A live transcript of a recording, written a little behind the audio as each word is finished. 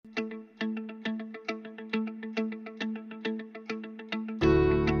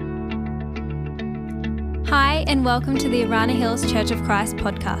Hi, and welcome to the Arana Hills Church of Christ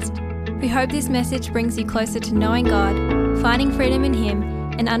podcast. We hope this message brings you closer to knowing God, finding freedom in Him,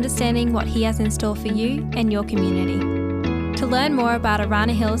 and understanding what He has in store for you and your community. To learn more about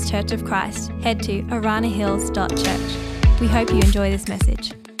Arana Hills Church of Christ, head to aranahills.church. We hope you enjoy this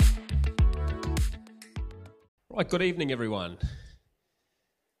message. Right, good evening, everyone.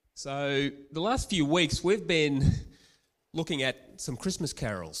 So, the last few weeks we've been looking at some Christmas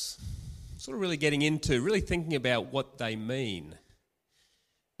carols, sort of really getting into, really thinking about what they mean.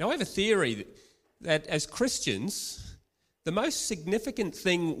 Now, I have a theory that as Christians, the most significant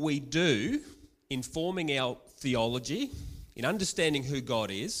thing we do in forming our theology, in understanding who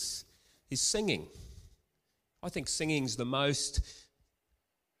God is singing. I think singing is the most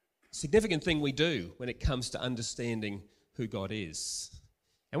significant thing we do when it comes to understanding who God is.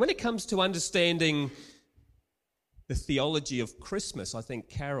 And when it comes to understanding the theology of Christmas, I think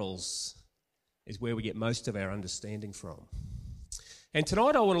carols is where we get most of our understanding from. And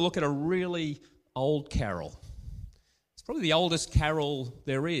tonight I want to look at a really old carol. It's probably the oldest carol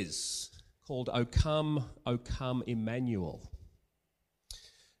there is, called O Come, Emmanuel.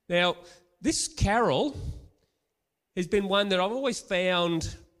 Now, this carol has been one that I've always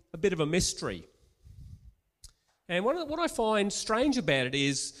found a bit of a mystery. And what I find strange about it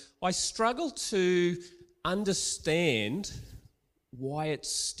is I struggle to understand why it's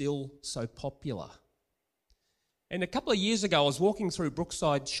still so popular. And a couple of years ago, I was walking through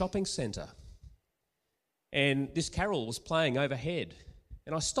Brookside Shopping Centre, and this carol was playing overhead,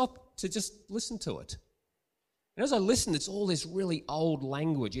 and I stopped to just listen to it. And as I listened, it's all this really old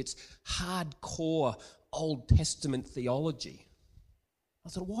language. It's hardcore Old Testament theology.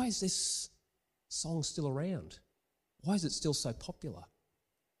 I thought, why is this song still around? Why is it still so popular?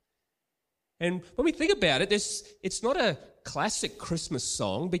 And when we think about it, it's not a classic Christmas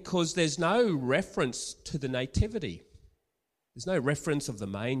song because there's no reference to the nativity. There's no reference of the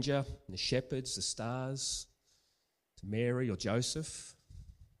manger, and the shepherds, the stars, to Mary or Joseph.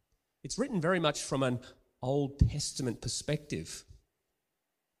 It's written very much from an Old Testament perspective,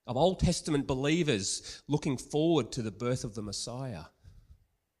 of Old Testament believers looking forward to the birth of the Messiah.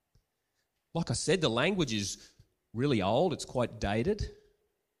 Like I said, the language is really old, it's quite dated,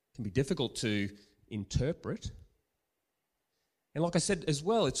 it can be difficult to interpret. And like I said as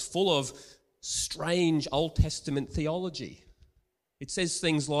well, it's full of strange Old Testament theology. It says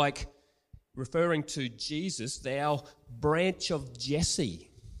things like, referring to Jesus, thou branch of Jesse,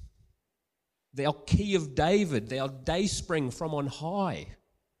 thou key of David, thou dayspring from on high.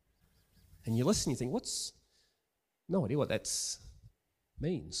 And you listen, you think, no idea what that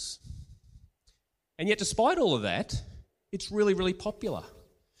means. And yet, despite all of that, it's really, really popular.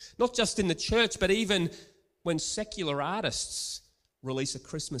 Not just in the church, but even when secular artists release a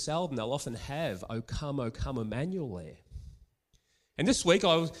Christmas album, they'll often have O Come, Emmanuel there. And this week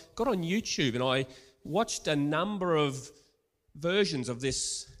I got on YouTube and I watched a number of versions of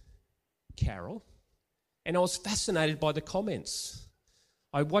this carol, and I was fascinated by the comments.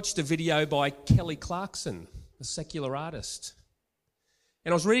 I watched a video by Kelly Clarkson, a secular artist,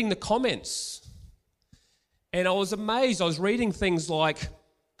 and I was reading the comments, and I was amazed. I was reading things like,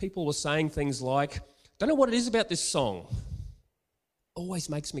 people were saying things like, don't know what it is about this song. Always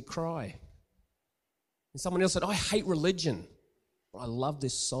makes me cry. And someone else said, I hate religion, but I love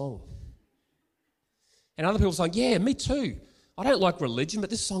this song. And other people saying, yeah, me too. I don't like religion, but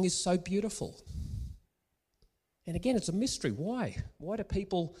this song is so beautiful. And again, it's a mystery. Why? Why do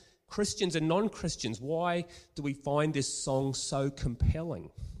people, Christians and non-Christians, why do we find this song so compelling?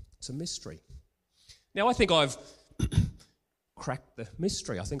 It's a mystery. Now, I think I've cracked the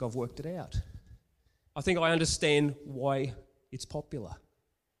mystery. I think I've worked it out. I think I understand why it's popular.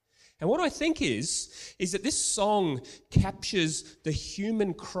 And what I think is that this song captures the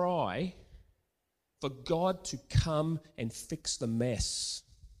human cry for God to come and fix the mess.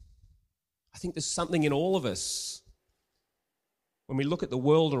 I think there's something in all of us. When we look at the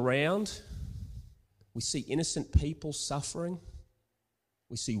world around, we see innocent people suffering.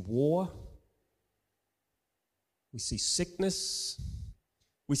 We see war. We see sickness.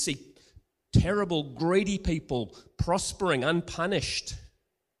 We see terrible, greedy people prospering unpunished.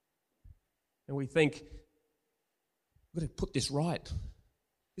 And we think, we've got to put this right.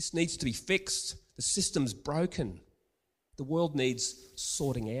 This needs to be fixed. The system's broken. The world needs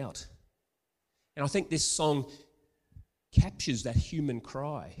sorting out. And I think this song captures that human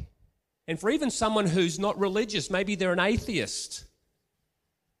cry. And for even someone who's not religious, maybe they're an atheist,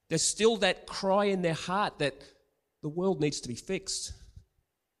 there's still that cry in their heart that the world needs to be fixed.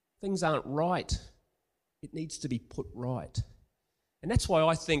 Things aren't right. It needs to be put right. And that's why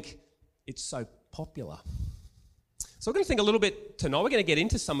I think it's so popular. So we're going to think a little bit tonight. We're going to get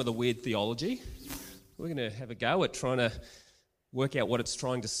into some of the weird theology. We're going to have a go at trying to work out what it's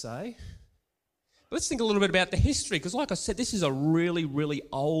trying to say. But let's think a little bit about the history, because like I said, this is a really, really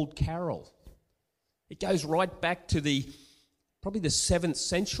old carol. It goes right back to probably the 7th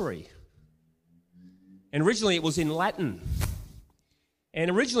century. And originally it was in Latin. And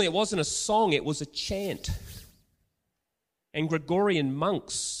originally it wasn't a song, it was a chant. And Gregorian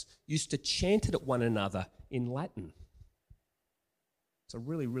monks used to chant it at one another in Latin. It's a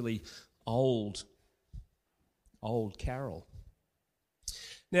really, really old carol.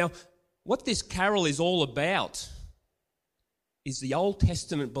 Now, what this carol is all about is the Old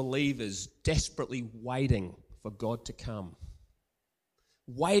Testament believers desperately waiting for God to come,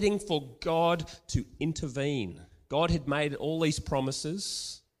 waiting for God to intervene. God had made all these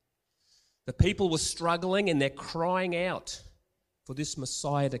promises. The people were struggling and they're crying out for this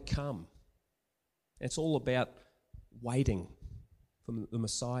Messiah to come. And it's all about waiting for the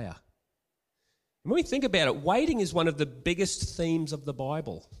Messiah. And when we think about it, waiting is one of the biggest themes of the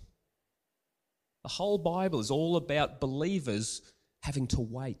Bible. The whole Bible is all about believers having to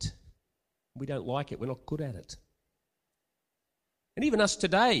wait. We don't like it. We're not good at it. And even us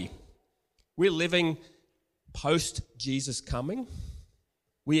today, we're living post-Jesus coming.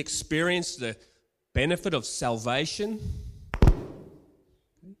 We experience the benefit of salvation,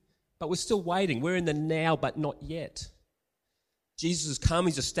 but we're still waiting. We're in the now, but not yet. Jesus has come.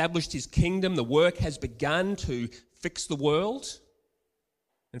 He's established his kingdom. The work has begun to fix the world.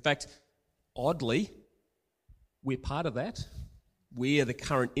 In fact, oddly, we're part of that. We are the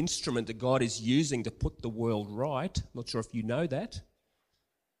current instrument that God is using to put the world right. Not sure if you know that.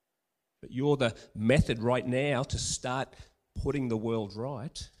 But you're the method right now to start putting the world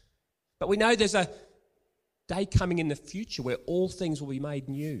right. But we know there's a day coming in the future where all things will be made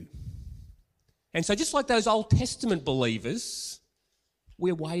new. And so just like those Old Testament believers,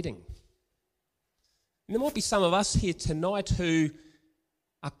 we're waiting. And there might be some of us here tonight who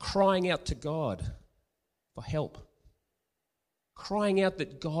are crying out to God for help, crying out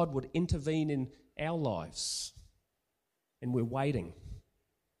that God would intervene in our lives. And we're waiting.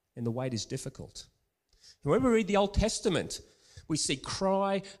 And the wait is difficult. And when we read the Old Testament, we see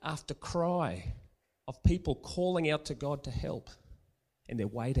cry after cry of people calling out to God to help. And they're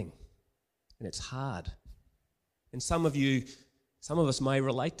waiting. And it's hard. And some of us may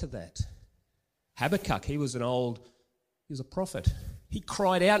relate to that. Habakkuk, he was a prophet. He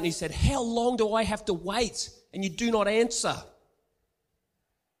cried out and he said, "How long do I have to wait? And you do not answer."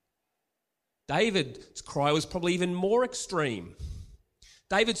 David's cry was probably even more extreme.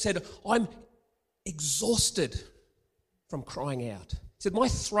 David said, "I'm exhausted from crying out." He said, "My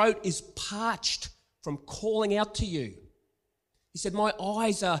throat is parched from calling out to you." He said, "My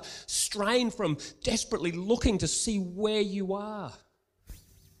eyes are strained from desperately looking to see where you are."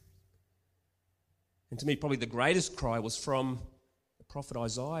 And to me, probably the greatest cry was from the prophet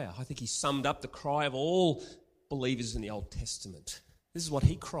Isaiah. I think he summed up the cry of all believers in the Old Testament. This is what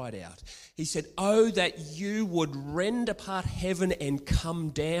he cried out. He said, "Oh, that you would rend apart heaven and come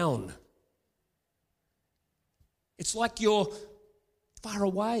down." It's like you're far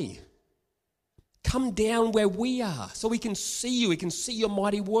away. Come down where we are so we can see you. We can see your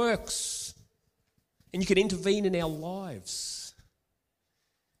mighty works. And you can intervene in our lives.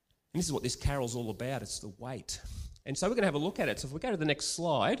 And this is what this carol's all about. It's the wait. And so we're going to have a look at it. So if we go to the next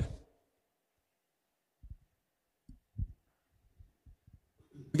slide.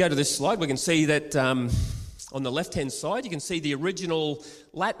 We go to this slide, we can see that on the left-hand side, you can see the original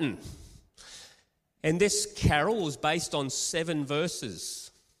Latin. And this carol was based on 7 verses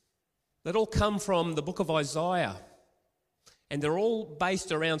that all come from the book of Isaiah. And they're all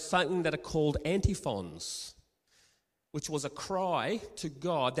based around something that are called antiphons, which was a cry to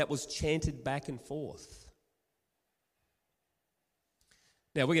God that was chanted back and forth.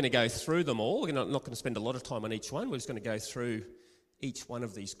 Now, we're going to go through them all. We're not going to spend a lot of time on each one. We're just going to go through each one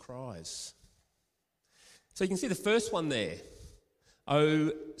of these cries. So you can see the first one there,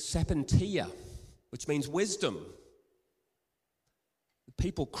 O Sapientia, which means wisdom. The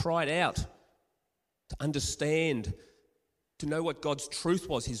people cried out to understand, to know what God's truth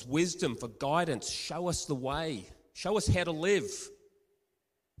was, his wisdom for guidance. Show us the way. Show us how to live.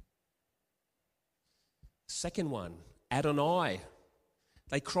 Second one, Adonai.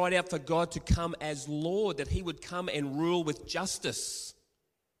 They cried out for God to come as Lord, that he would come and rule with justice.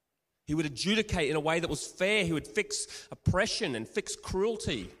 He would adjudicate in a way that was fair. He would fix oppression and fix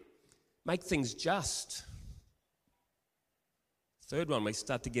cruelty, make things just. Third one, we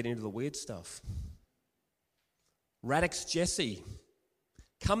start to get into the weird stuff. Radix Jesse.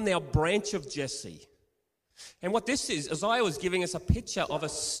 Come thou branch of Jesse. And what this is, Isaiah was giving us a picture of a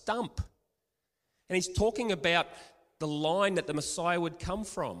stump. And he's talking about the line that the Messiah would come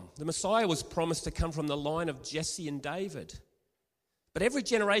from. The Messiah was promised to come from the line of Jesse and David. But every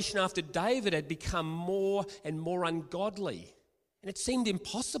generation after David had become more and more ungodly. And it seemed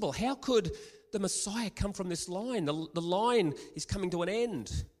impossible. How could the Messiah come from this line? The line is coming to an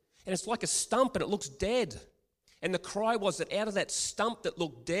end. And it's like a stump and it looks dead. And the cry was that out of that stump that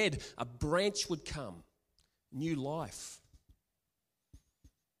looked dead, a branch would come. New life.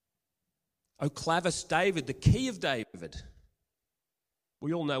 O clavis David, the key of David.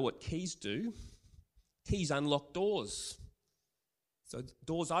 We all know what keys do. Keys unlock doors. So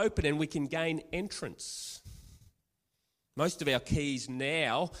doors open and we can gain entrance. Most of our keys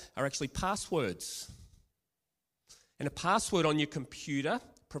now are actually passwords. And a password on your computer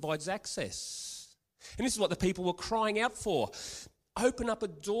provides access. And this is what the people were crying out for. Open up a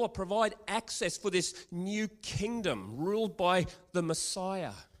door, provide access for this new kingdom ruled by the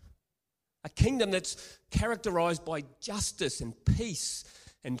Messiah. A kingdom that's characterized by justice and peace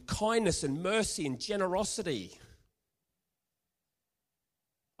and kindness and mercy and generosity.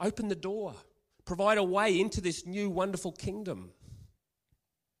 Open the door. Provide a way into this new wonderful kingdom.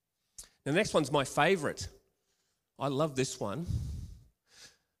 Now, the next one's my favourite. I love this one.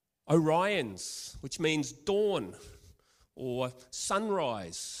 Orions, which means dawn or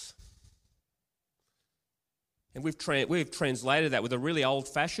sunrise. And we've translated that with a really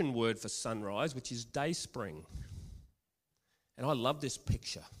old-fashioned word for sunrise, which is day spring. And I love this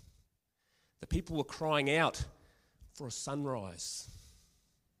picture. The people were crying out for a sunrise,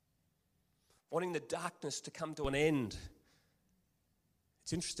 wanting the darkness to come to an end.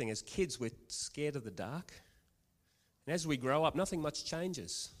 It's interesting, as kids, we're scared of the dark. And as we grow up, nothing much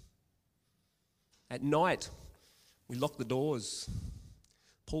changes. At night, we lock the doors,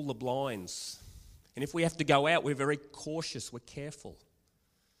 pull the blinds. And if we have to go out, we're very cautious, we're careful.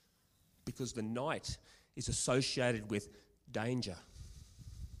 Because the night is associated with danger.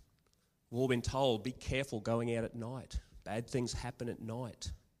 We've all been told, be careful going out at night. Bad things happen at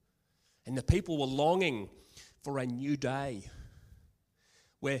night. And the people were longing for a new day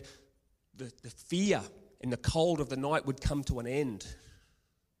where the fear and the cold of the night would come to an end.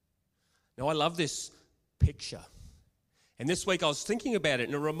 Now, I love this picture. And this week I was thinking about it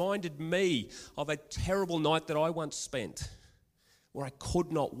and it reminded me of a terrible night that I once spent where I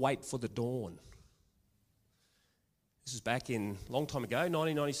could not wait for the dawn. This is back in a long time ago,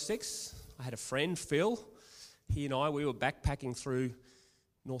 1996. I had a friend, Phil. He and I, we were backpacking through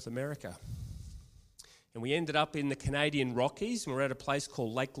North America. And we ended up in the Canadian Rockies and we're at a place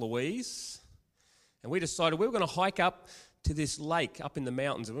called Lake Louise. And we decided we were going to hike up to this lake up in the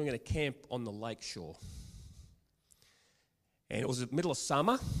mountains and we were going to camp on the lake shore. And it was the middle of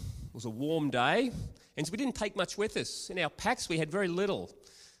summer. It was a warm day. And so we didn't take much with us. In our packs, we had very little.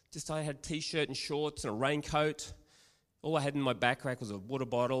 Just I had a t-shirt and shorts and a raincoat. All I had in my backpack was a water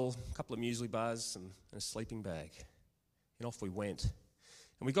bottle, a couple of muesli bars and a sleeping bag. And off we went.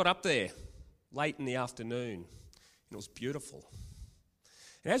 And we got up there late in the afternoon. And it was beautiful.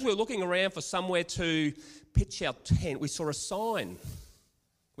 And as we were looking around for somewhere to pitch our tent, we saw a sign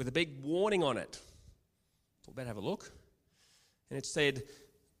with a big warning on it. Thought we'd have a look. And it said,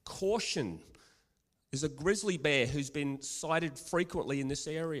 "Caution, there's a grizzly bear who's been sighted frequently in this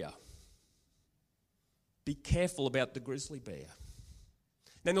area. Be careful about the grizzly bear."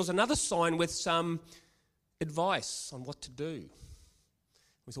 Then there was another sign with some advice on what to do.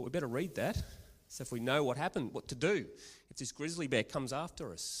 We thought we'd better read that, so if we know what happened, what to do if this grizzly bear comes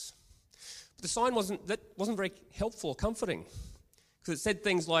after us. But the sign wasn't very helpful or comforting, because it said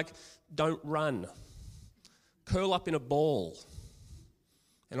things like, "Don't run, curl up in a ball."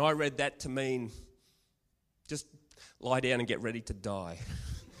 And I read that to mean just lie down and get ready to die.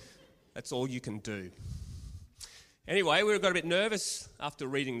 That's all you can do. Anyway, we got a bit nervous after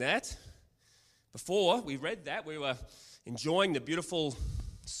reading that. Before we read that, we were enjoying the beautiful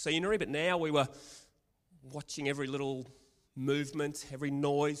scenery, but now we were watching every little movement, every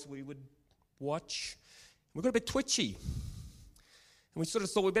noise we would watch. We got a bit twitchy. And we sort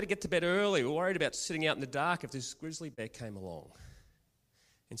of thought we'd better get to bed early. We were worried about sitting out in the dark if this grizzly bear came along.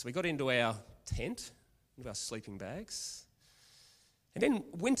 And so we got into our tent, into our sleeping bags. And then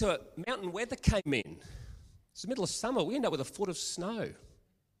mountain weather came in. It's the middle of summer. We ended up with a foot of snow.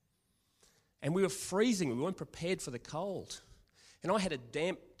 And we were freezing. We weren't prepared for the cold. And I had a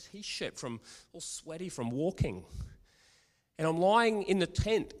damp t-shirt all sweaty from walking. And I'm lying in the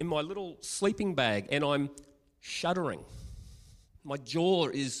tent in my little sleeping bag and I'm shuddering. My jaw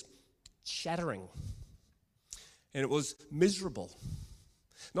is shattering. And it was miserable.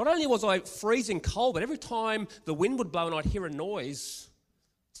 Not only was I freezing cold, but every time the wind would blow and I'd hear a noise,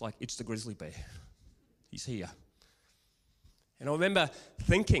 it's like, it's the grizzly bear. He's here. And I remember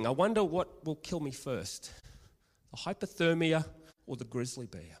thinking, I wonder what will kill me first, the hypothermia or the grizzly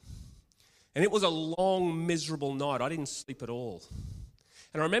bear. And it was a long, miserable night. I didn't sleep at all.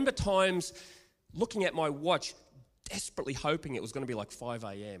 And I remember times looking at my watch, desperately hoping it was going to be like 5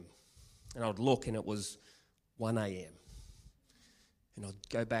 a.m. And I would look and it was 1 a.m. And I'd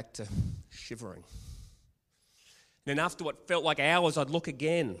go back to shivering. And then after what felt like hours, I'd look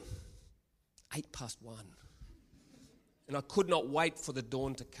again, 1:08. And I could not wait for the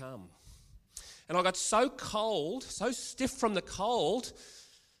dawn to come. And I got so cold, so stiff from the cold,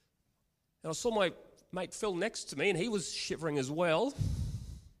 and I saw my mate Phil next to me, and he was shivering as well.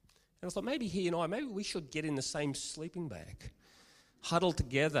 And I thought, maybe we should get in the same sleeping bag, huddle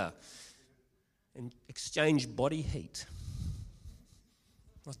together, and exchange body heat.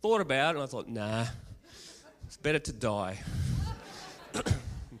 I thought about it, and I thought, nah, it's better to die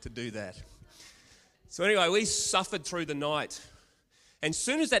than to do that. So anyway, we suffered through the night. And as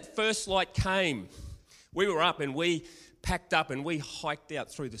soon as that first light came, we were up and we packed up and we hiked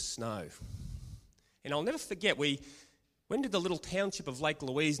out through the snow. And I'll never forget, we went to the little township of Lake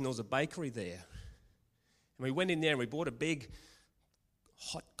Louise and there was a bakery there. And we went in there and we bought a big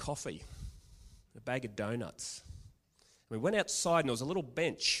hot coffee, a bag of donuts. And we went outside and there was a little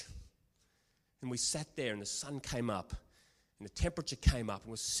bench. And we sat there and the sun came up and the temperature came up and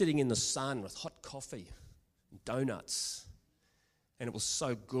we're sitting in the sun with hot coffee and donuts. And it was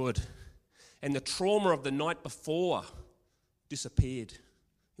so good. And the trauma of the night before disappeared.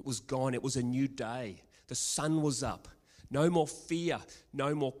 It was gone. It was a new day. The sun was up. No more fear.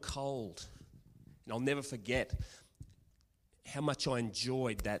 No more cold. And I'll never forget how much I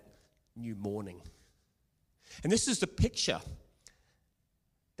enjoyed that new morning. And this is the picture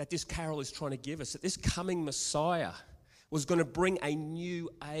that this carol is trying to give us, that this coming Messiah was going to bring a new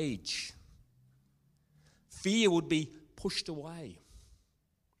age. Fear would be pushed away.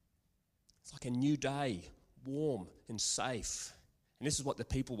 It's like a new day, warm and safe. And this is what the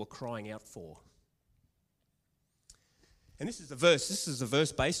people were crying out for. And this is the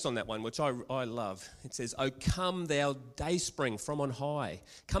verse based on that one, which I love. It says, "O come thou dayspring from on high.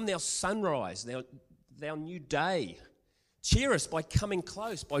 Come thou sunrise, thou new day. Cheer us by coming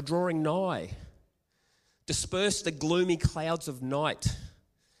close, by drawing nigh. Disperse the gloomy clouds of night,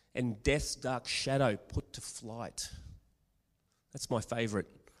 and death's dark shadow put to flight." That's my favourite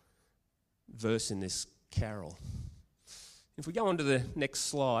verse in this carol. If we go on to the next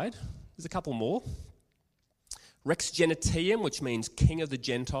slide, there's a couple more. Rex Genitium, which means King of the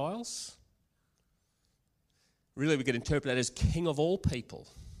Gentiles. Really, we could interpret that as King of all people.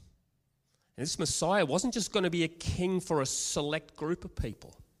 And this Messiah wasn't just going to be a king for a select group of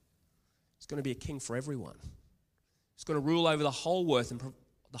people. He's going to be a king for everyone. He's going to rule over the whole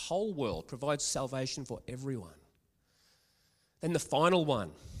world, provide salvation for everyone. Then the final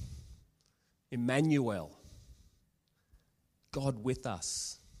one, Emmanuel, God with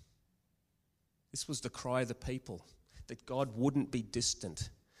us. This was the cry of the people, that God wouldn't be distant.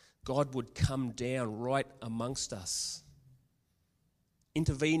 God would come down right amongst us,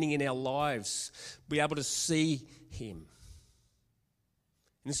 intervening in our lives, be able to see him.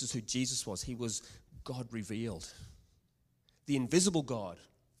 And this is who Jesus was. He was God revealed. The invisible God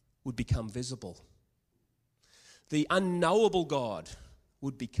would become visible. The unknowable God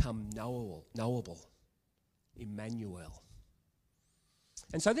would become knowable. Emmanuel.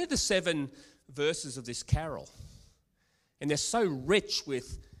 And so they're the 7 verses of this carol. And they're so rich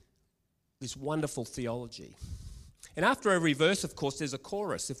with this wonderful theology. And after every verse, of course, there's a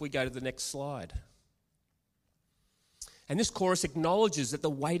chorus, if we go to the next slide. And this chorus acknowledges that the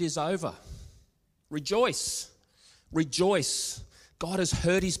wait is over. Rejoice. Rejoice. God has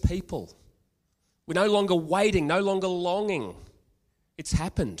heard his people. We're no longer waiting, no longer longing. It's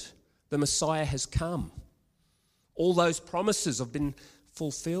happened. The Messiah has come. All those promises have been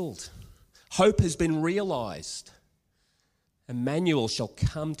fulfilled. Hope has been realised. Emmanuel shall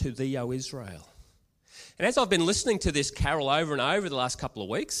come to thee, O Israel. And as I've been listening to this carol over and over the last couple of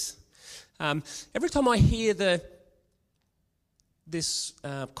weeks, every time I hear this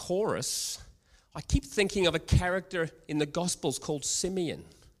chorus, I keep thinking of a character in the Gospels called Simeon.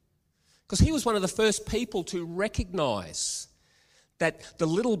 Because he was one of the first people to recognise that the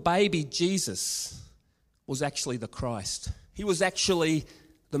little baby Jesus was actually the Christ. He was actually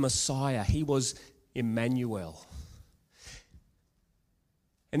the Messiah. He was Emmanuel.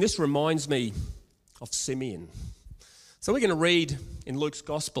 And this reminds me of Simeon. So we're going to read in Luke's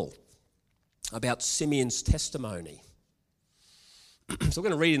Gospel about Simeon's testimony. So we're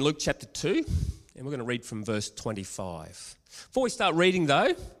going to read in Luke chapter 2, and we're going to read from verse 25. Before we start reading,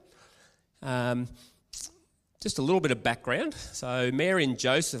 though, just a little bit of background. So Mary and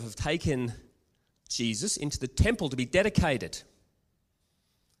Joseph have taken Jesus into the temple to be dedicated.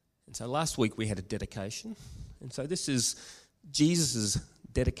 And so last week we had a dedication. And so this is Jesus'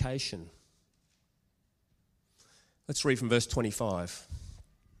 dedication. Let's read from verse 25.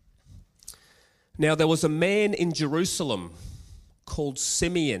 Now there was a man in Jerusalem called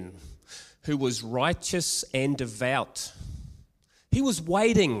Simeon, who was righteous and devout. He was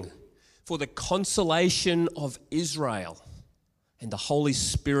waiting for the consolation of Israel, and the Holy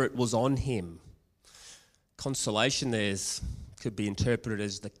Spirit was on him. Consolation could be interpreted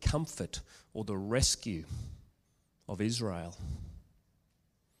as the comfort or the rescue of Israel.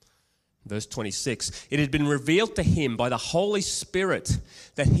 Verse 26, it had been revealed to him by the Holy Spirit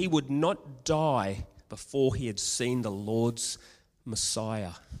that he would not die before he had seen the Lord's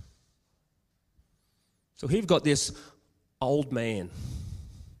Messiah. So here we've got this old man,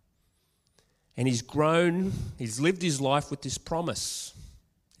 and he's lived his life with this promise.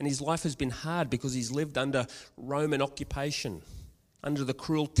 And his life has been hard because he's lived under Roman occupation, under the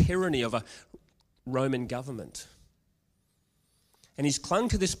cruel tyranny of a Roman government. And he's clung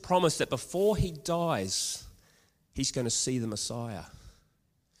to this promise that before he dies, he's going to see the Messiah.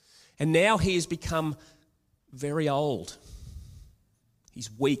 And now he has become very old. He's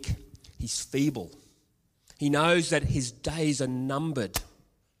weak. He's feeble. He knows that his days are numbered,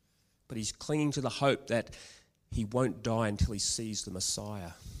 but he's clinging to the hope that he won't die until he sees the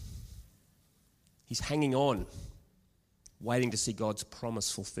Messiah. He's hanging on, waiting to see God's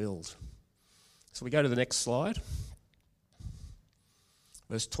promise fulfilled. So we go to the next slide.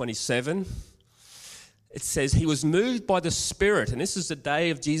 Verse 27. It says, he was moved by the Spirit, and this is the day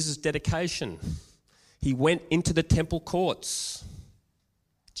of Jesus' dedication. He went into the temple courts.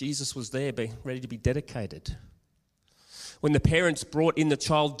 Jesus was there, ready to be dedicated. When the parents brought in the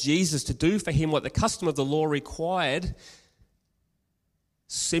child Jesus to do for him what the custom of the law required,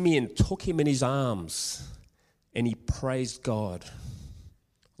 Simeon took him in his arms and he praised God.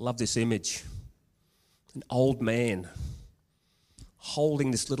 Love this image. An old man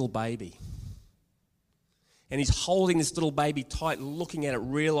holding this little baby. And he's holding this little baby tight, looking at it,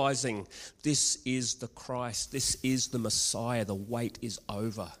 realizing this is the Christ. This is the Messiah. The wait is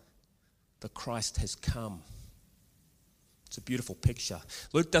over. The Christ has come. It's a beautiful picture.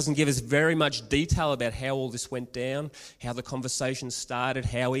 Luke doesn't give us very much detail about how all this went down, how the conversation started,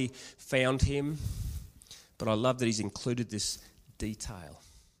 how he found him. But I love that he's included this detail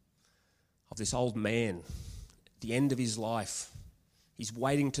of this old man at the end of his life. He's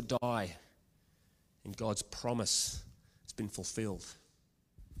waiting to die, and God's promise has been fulfilled.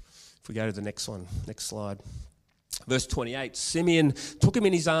 If we go to the next slide. Verse 28, Simeon took him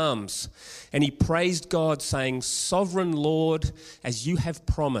in his arms and he praised God, saying, Sovereign Lord, as you have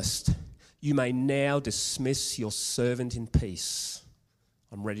promised, you may now dismiss your servant in peace.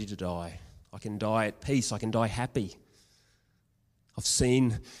 I'm ready to die. I can die at peace. I can die happy. I've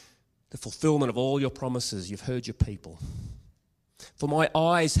seen the fulfillment of all your promises. You've heard your people. For my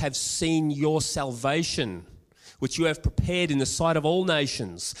eyes have seen your salvation, which you have prepared in the sight of all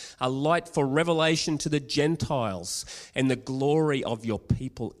nations, a light for revelation to the Gentiles and the glory of your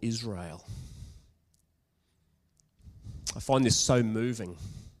people Israel. I find this so moving.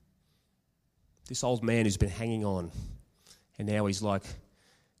 This old man who's been hanging on, and now he's like,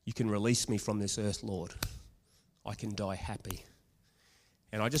 you can release me from this earth, Lord. I can die happy.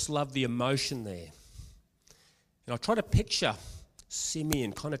 And I just love the emotion there. And I try to picture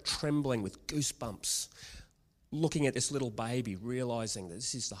Simeon kind of trembling with goosebumps, looking at this little baby, realizing that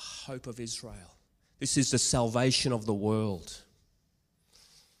this is the hope of Israel. This is the salvation of the world.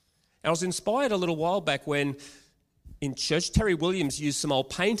 And I was inspired a little while back when in church, Terry Williams used some old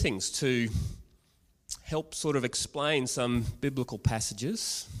paintings to help sort of explain some biblical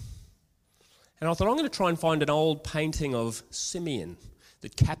passages. And I thought, I'm going to try and find an old painting of Simeon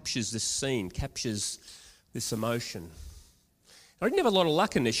that captures this scene, captures this emotion. I didn't have a lot of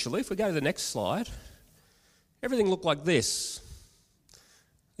luck initially. If we go to the next slide, everything looked like this.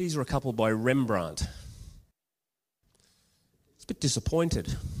 These are a couple by Rembrandt. It's a bit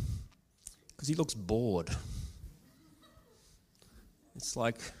disappointed because he looks bored. It's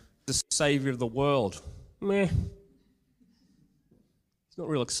like the saviour of the world. Meh. He's not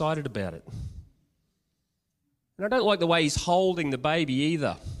real excited about it. And I don't like the way he's holding the baby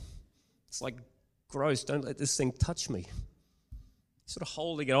either. It's like, gross, don't let this thing touch me. He's sort of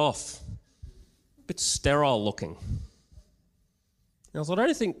holding it off. A bit sterile looking. And I thought, I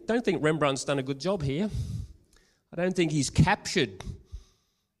don't think Rembrandt's done a good job here. I don't think he's captured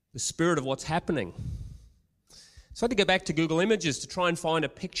the spirit of what's happening. So I had to go back to Google Images to try and find a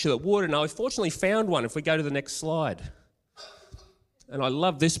picture that would, and I fortunately found one if we go to the next slide. And I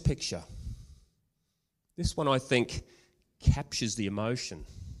love this picture. This one, I think, captures the emotion.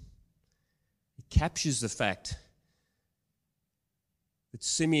 It captures the fact that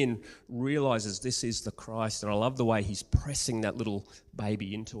Simeon realizes this is the Christ, and I love the way he's pressing that little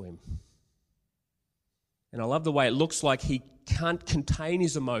baby into him. And I love the way it looks like he can't contain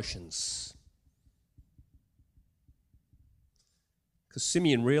his emotions. Because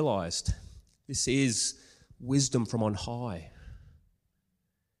Simeon realized this is wisdom from on high.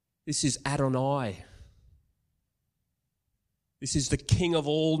 This is Adonai. This is the King of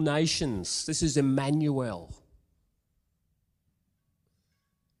all nations. This is Emmanuel.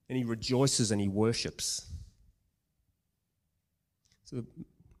 And he rejoices and he worships. So the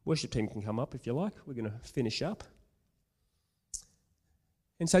worship team can come up if you like. We're going to finish up.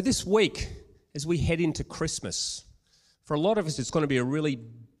 And so this week, as we head into Christmas, for a lot of us, it's going to be a really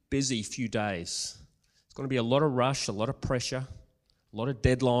busy few days. It's going to be a lot of rush, a lot of pressure, a lot of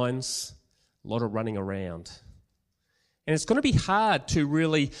deadlines, a lot of running around. And it's going to be hard to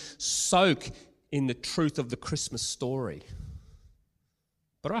really soak in the truth of the Christmas story.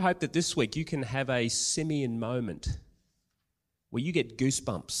 But I hope that this week you can have a Simeon moment where you get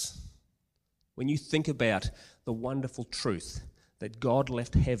goosebumps when you think about the wonderful truth that God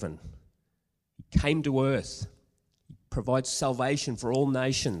left heaven. He came to earth. He provides salvation for all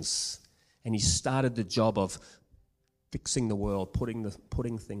nations. And he started the job of fixing the world,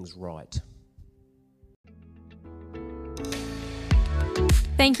 putting things right.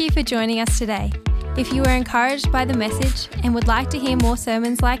 Thank you for joining us today. If you were encouraged by the message and would like to hear more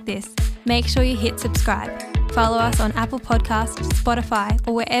sermons like this, make sure you hit subscribe. Follow us on Apple Podcasts, Spotify,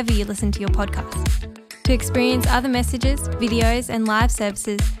 or wherever you listen to your podcasts. To experience other messages, videos, and live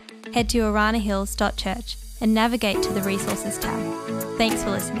services, head to aranahills.church and navigate to the Resources tab. Thanks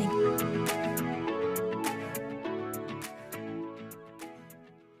for listening.